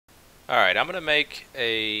Alright, I'm going to make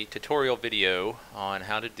a tutorial video on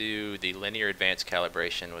how to do the linear advanced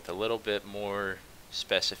calibration with a little bit more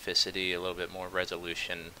specificity, a little bit more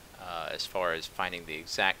resolution as far as finding the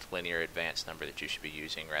exact linear advanced number that you should be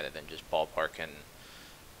using rather than just ballparking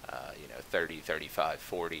 30, 35,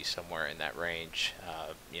 40, somewhere in that range.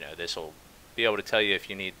 This will be able to tell you if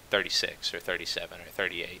you need 36 or 37 or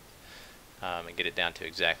 38 and get it down to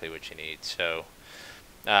exactly what you need. So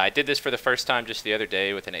I did this for the first time just the other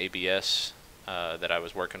day with an ABS that I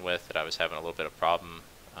was working with that I was having a little bit of problem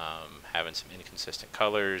having some inconsistent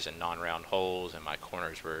colors and non-round holes, and my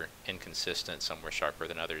corners were inconsistent. Some were sharper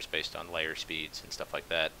than others based on layer speeds and stuff like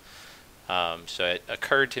that. So it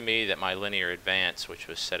occurred to me that my linear advance, which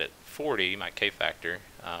was set at 40, my K-factor,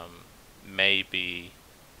 may be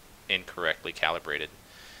incorrectly calibrated.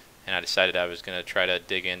 And I decided I was going to try to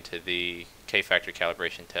dig into the K-factor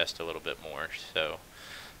calibration test a little bit more. So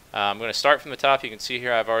I'm going to start from the top. You can see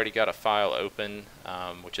here I've already got a file open,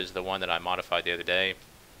 which is the one that I modified the other day.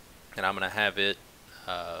 And I'm going to have it,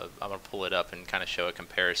 I'm going to pull it up and kind of show a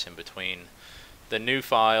comparison between the new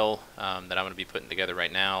file that I'm going to be putting together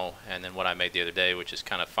right now and then what I made the other day, which is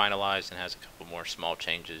kind of finalized and has a couple more small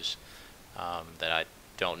changes that I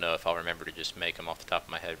don't know if I'll remember to just make them off the top of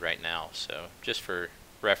my head right now. So just for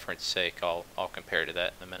reference sake, I'll compare to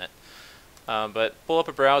that in a minute. But pull up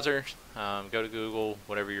a browser, go to Google,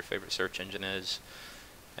 whatever your favorite search engine is,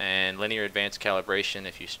 and linear advanced calibration,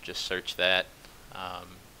 if you just search that,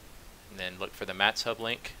 and then look for the Mats Hub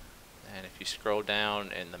link. And if you scroll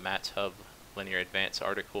down in the Mats Hub linear advanced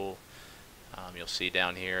article, you'll see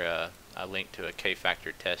down here a link to a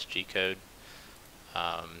K-factor test Gcode.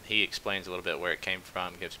 He explains a little bit where it came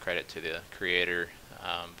from, gives credit to the creator,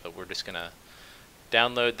 but we're just going to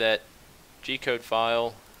download that Gcode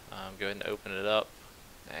file. Go ahead and open it up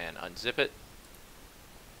and unzip it.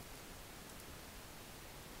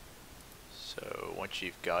 So once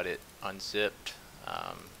you've got it unzipped,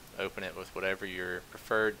 open it with whatever your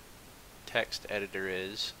preferred text editor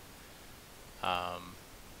is.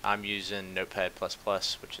 I'm using Notepad++,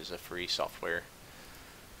 which is a free software.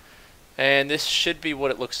 And this should be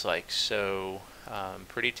what it looks like. So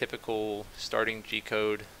pretty typical starting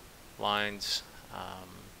Gcode lines.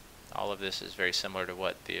 All of this is very similar to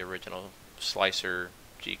what the original slicer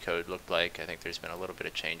Gcode looked like. I think there's been a little bit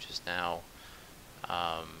of changes now.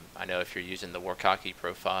 I know if you're using the Warkaki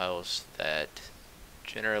profiles that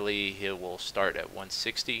generally he will start at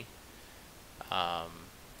 160,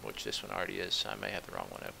 which this one already is. I may have the wrong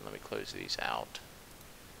one open. Let me close these out.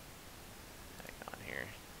 Hang on here.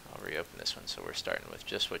 I'll reopen this one so we're starting with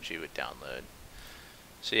just what you would download.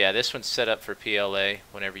 So yeah, this one's set up for PLA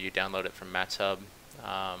whenever you download it from Mats Hub.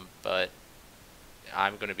 But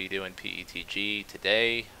I'm going to be doing PETG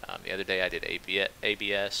today. The other day I did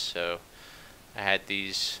ABS, so I had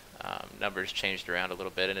these numbers changed around a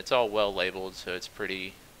little bit, and it's all well labeled, so it's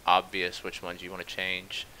pretty obvious which ones you want to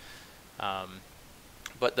change.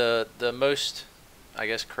 But the most, I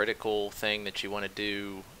guess, critical thing that you want to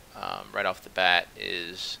do right off the bat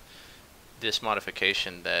is this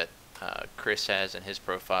modification that Chris has in his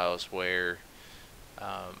profiles, where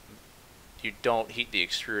you don't heat the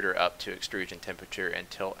extruder up to extrusion temperature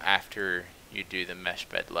until after you do the mesh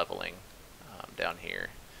bed leveling down here.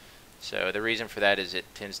 So the reason for that is it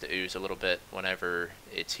tends to ooze a little bit whenever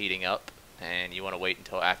it's heating up, and you want to wait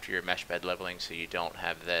until after your mesh bed leveling so you don't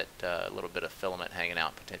have that little bit of filament hanging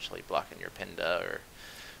out, potentially blocking your pinda or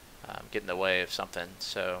getting in the way of something.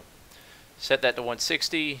 So set that to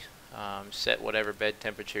 160. Set whatever bed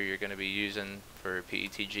temperature you're going to be using. For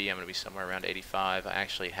PETG, I'm going to be somewhere around 85. I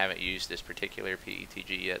actually haven't used this particular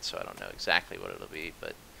PETG yet, so I don't know exactly what it'll be,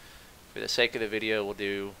 but for the sake of the video, we'll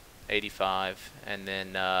do 85. And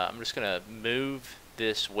then I'm just going to move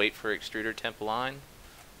this wait for extruder temp line.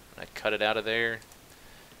 I'm going to cut it out of there.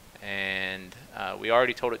 And we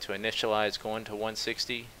already told it to initialize going to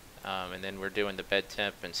 160, and then we're doing the bed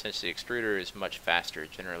temp, and since the extruder is much faster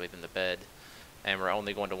generally than the bed, and we're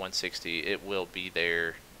only going to 160, it will be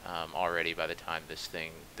there already by the time this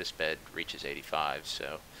bed reaches 85.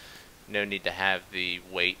 So no need to have the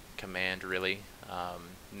wait command really.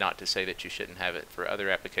 Not to say that you shouldn't have it for other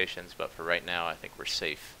applications, but for right now I think we're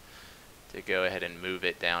safe to go ahead and move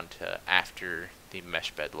it down to after the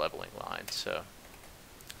mesh bed leveling line. So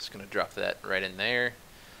just going to drop that right in there.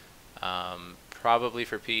 Probably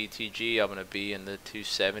for PETG I'm going to be in the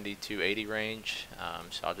 270, 280 range,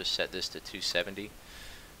 so I'll just set this to 270.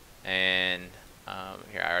 And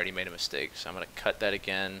here I already made a mistake, so I'm going to cut that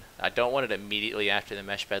again. I don't want it immediately after the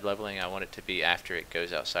mesh bed leveling. I want it to be after it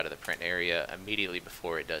goes outside of the print area, immediately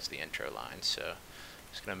before it does the intro line. So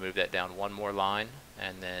just going to move that down one more line,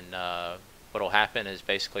 and then What will happen is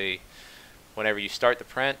basically whenever you start the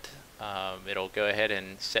print, it'll go ahead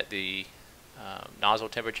and set the nozzle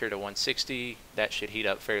temperature to 160. That should heat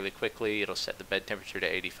up fairly quickly. It'll set the bed temperature to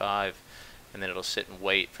 85, and then it'll sit and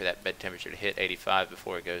wait for that bed temperature to hit 85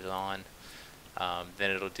 before it goes on.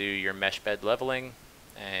 Then it'll do your mesh bed leveling,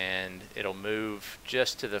 and it'll move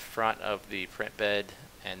just to the front of the print bed,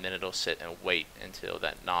 and then it'll sit and wait until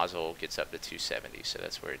that nozzle gets up to 270. So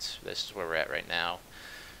this is where we're at right now.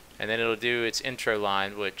 And then it'll do its intro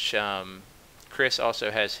line, which Chris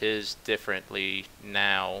also has his differently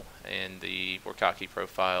now in the Workaki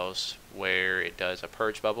profiles, where it does a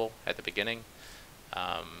purge bubble at the beginning.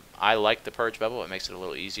 I like the purge bubble. It makes it a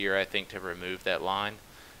little easier, I think, to remove that line,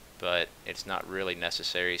 but it's not really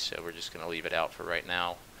necessary, so we're just going to leave it out for right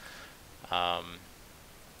now.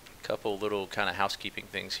 Couple little kind of housekeeping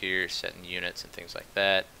things here, setting units and things like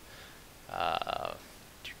that.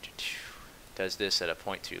 Does this at a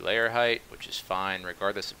 0.2 layer height, which is fine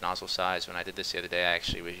regardless of nozzle size. When I did this the other day, I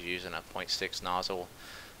actually was using a 0.6 nozzle,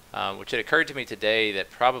 which it occurred to me today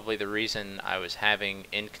that probably the reason I was having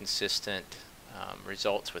inconsistent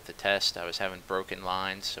results with the test, I was having broken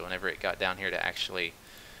lines. So whenever it got down here to actually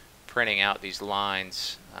printing out these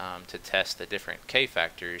lines to test the different K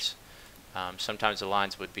factors, sometimes the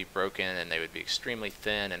lines would be broken and they would be extremely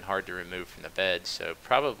thin and hard to remove from the bed. So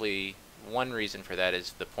probably one reason for that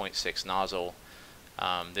is the 0.6 nozzle.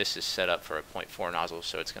 This is set up for a 0.4 nozzle,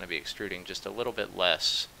 so it's going to be extruding just a little bit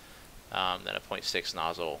less than a 0.6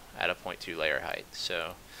 nozzle at a 0.2 layer height.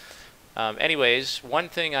 So anyways, one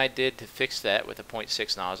thing I did to fix that with a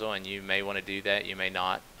 0.6 nozzle, and you may want to do that, you may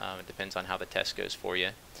not, it depends on how the test goes for you.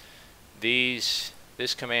 This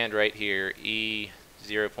command right here,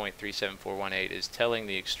 E0.37418, is telling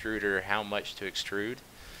the extruder how much to extrude.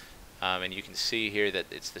 And you can see here that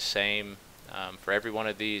it's the same for every one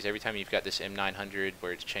of these. Every time you've got this M900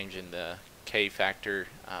 where it's changing the K factor,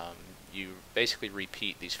 you basically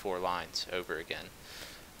repeat these 4 lines over again.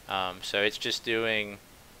 So it's just doing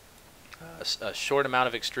a short amount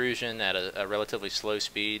of extrusion at a relatively slow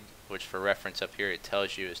speed, which for reference up here it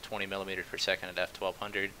tells you is 20 millimeters per second at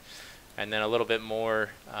f1200, and then a little bit more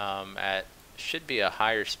at, should be a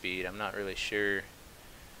higher speed, I'm not really sure.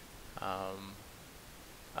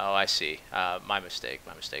 Oh, I see. My mistake.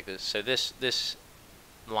 So this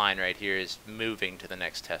line right here is moving to the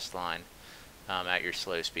next test line at your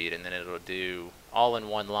slow speed, and then it'll do all in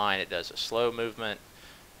one line. It does a slow movement,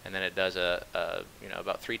 and then it does a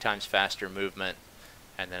about 3 times faster movement,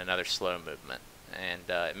 and then another slow movement. And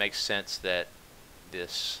it makes sense that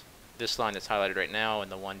this line that's highlighted right now and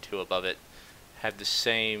the 1, 2 above it have the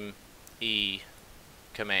same E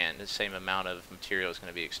command. The same amount of material is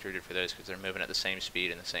going to be extruded for those because they're moving at the same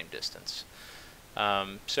speed and the same distance.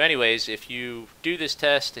 So anyways, if you do this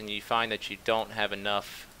test and you find that you don't have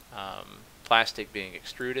enough plastic being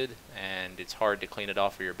extruded and it's hard to clean it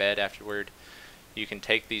off of your bed afterward, you can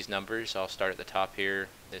take these numbers. I'll start at the top here,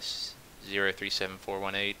 this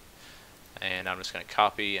 037418, and I'm just going to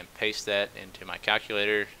copy and paste that into my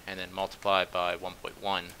calculator and then multiply it by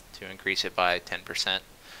 1.1 to increase it by 10%.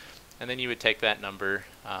 And then you would take that number.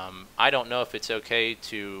 I don't know if it's okay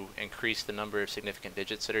to increase the number of significant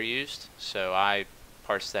digits that are used, so I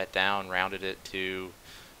parsed that down, rounded it to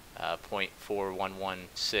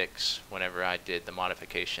 0.4116 whenever I did the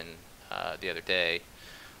modification the other day.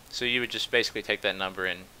 So you would just basically take that number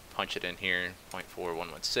and punch it in here,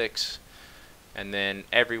 0.4116, and then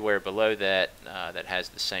everywhere below that that has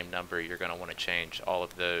the same number, you're going to want to change all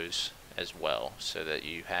of those as well, so that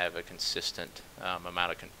you have a consistent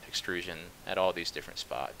amount of extrusion at all these different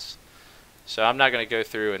spots. So I'm not going to go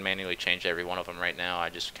through and manually change every one of them right now. I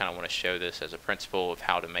just kind of want to show this as a principle of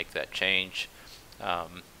how to make that change.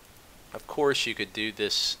 Of course, you could do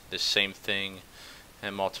this same thing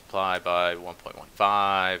and multiply by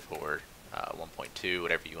 1.15 or 1.2,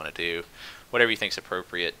 whatever you want to do, whatever you think is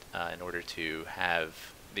appropriate in order to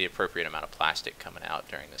have the appropriate amount of plastic coming out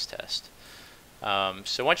during this test.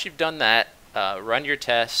 So once you've done that, run your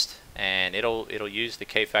test, and it'll use the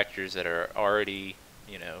K factors that are already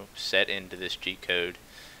set into this Gcode,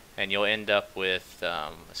 and you'll end up with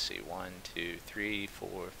let's see, 1, 2, 3, 4,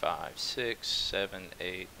 5, 6, 7,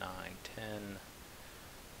 8, 9,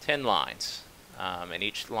 10 lines, and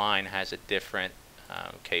each line has a different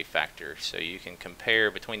K factor, so you can compare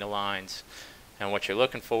between the lines, and what you're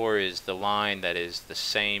looking for is the line that is the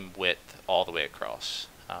same width all the way across.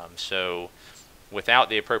 So without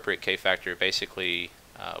the appropriate K factor, basically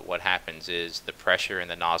what happens is the pressure in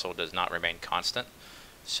the nozzle does not remain constant,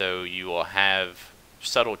 so you will have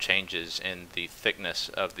subtle changes in the thickness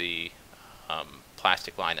of the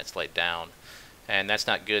plastic line that's laid down, and that's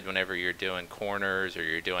not good whenever you're doing corners or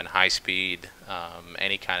you're doing high speed,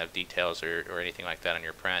 any kind of details or anything like that on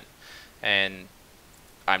your print. And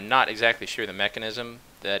I'm not exactly sure the mechanism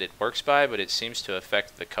that it works by, but it seems to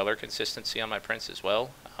affect the color consistency on my prints as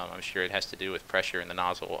well. I'm sure it has to do with pressure in the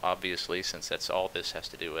nozzle, obviously, since that's all this has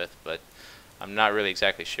to do with, but I'm not really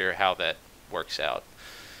exactly sure how that works out.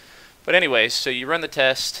 But anyways, so you run the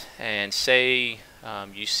test, and say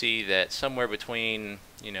you see that somewhere between,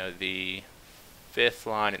 you know, the 5th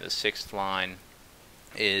line and the 6th line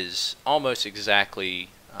is almost exactly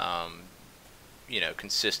you know,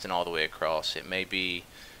 consistent all the way across. It may be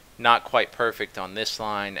not quite perfect on this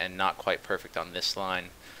line and not quite perfect on this line.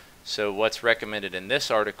 So what's recommended in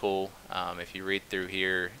this article, if you read through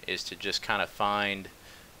here, is to just kind of find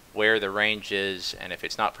where the range is, and if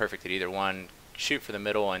it's not perfect at either one, shoot for the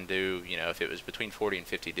middle and do, you know, if it was between 40 and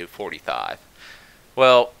 50, do 45.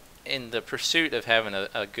 Well, in the pursuit of having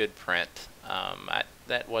a good print,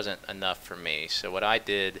 that wasn't enough for me. So what I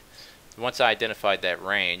did, once I identified that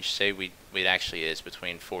range, say it actually is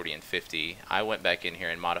between 40 and 50, I went back in here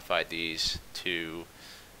and modified these to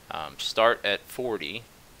start at 40,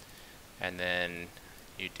 and then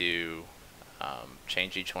you do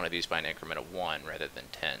change each one of these by an increment of 1 rather than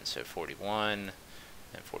 10. So 41,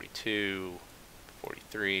 and 42,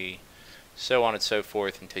 43, so on and so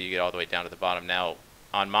forth until you get all the way down to the bottom. Now,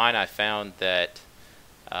 on mine, I found that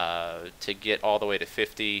to get all the way to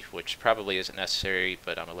 50, which probably isn't necessary,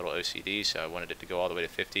 but I'm a little OCD, so I wanted it to go all the way to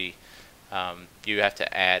 50, you have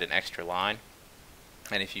to add an extra line.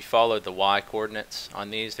 And if you follow the Y coordinates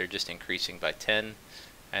on these, they're just increasing by 10.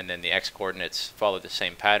 And then the X coordinates follow the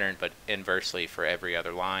same pattern, but inversely for every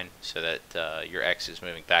other line, so that your X is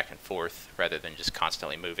moving back and forth rather than just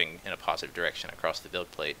constantly moving in a positive direction across the build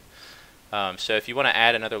plate. So if you want to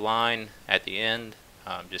add another line at the end,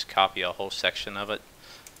 just copy a whole section of it,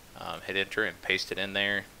 hit enter and paste it in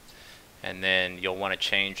there, and then you'll want to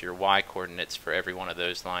change your Y coordinates for every one of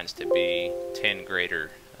those lines to be 10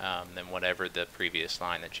 greater than whatever the previous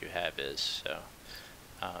line that you have is. So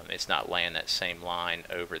it's not laying that same line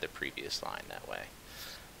over the previous line that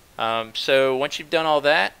way. So once you've done all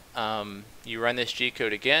that, you run this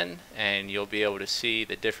Gcode again, and you'll be able to see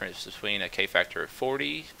the difference between a K factor of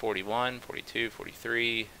 40, 41, 42,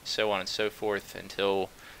 43, so on and so forth until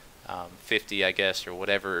 50, I guess, or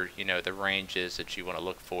whatever, you know, the range is that you want to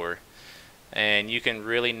look for. And you can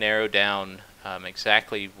really narrow down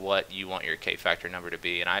exactly what you want your K factor number to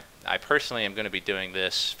be. And I personally am going to be doing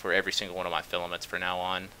this for every single one of my filaments from now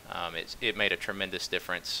on. It made a tremendous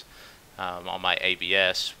difference on my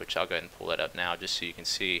ABS, which I'll go ahead and pull that up now just so you can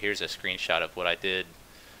see. Here's a screenshot of what I did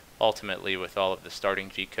ultimately with all of the starting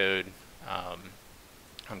Gcode.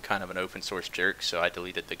 I'm kind of an open source jerk, so I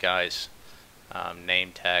deleted the guy's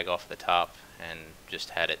name tag off the top and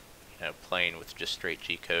just had it, you know, plain with just straight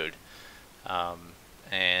Gcode.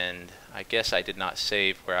 And I guess I did not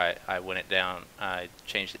save where I went it down. I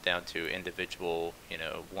changed it down to individual, you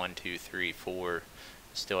know, 1, 2, 3, 4,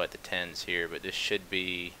 still at the 10s here, but this should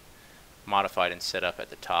be modified and set up at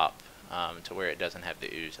the top to where it doesn't have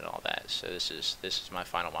the ooze and all that. So this is my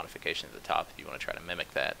final modification at the top if you want to try to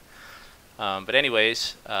mimic that. But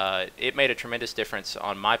anyways, it made a tremendous difference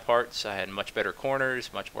on my parts. I had much better corners,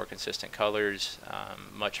 much more consistent colors,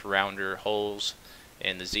 much rounder holes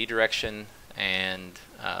in the Z direction, and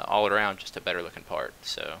all around just a better looking part.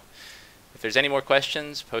 So if there's any more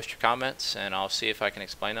questions, post your comments and I'll see if I can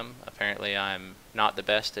explain them. Apparently I'm not the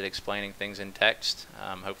best at explaining things in text.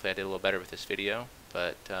 Hopefully I did a little better with this video,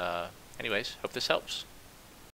 but anyways, hope this helps.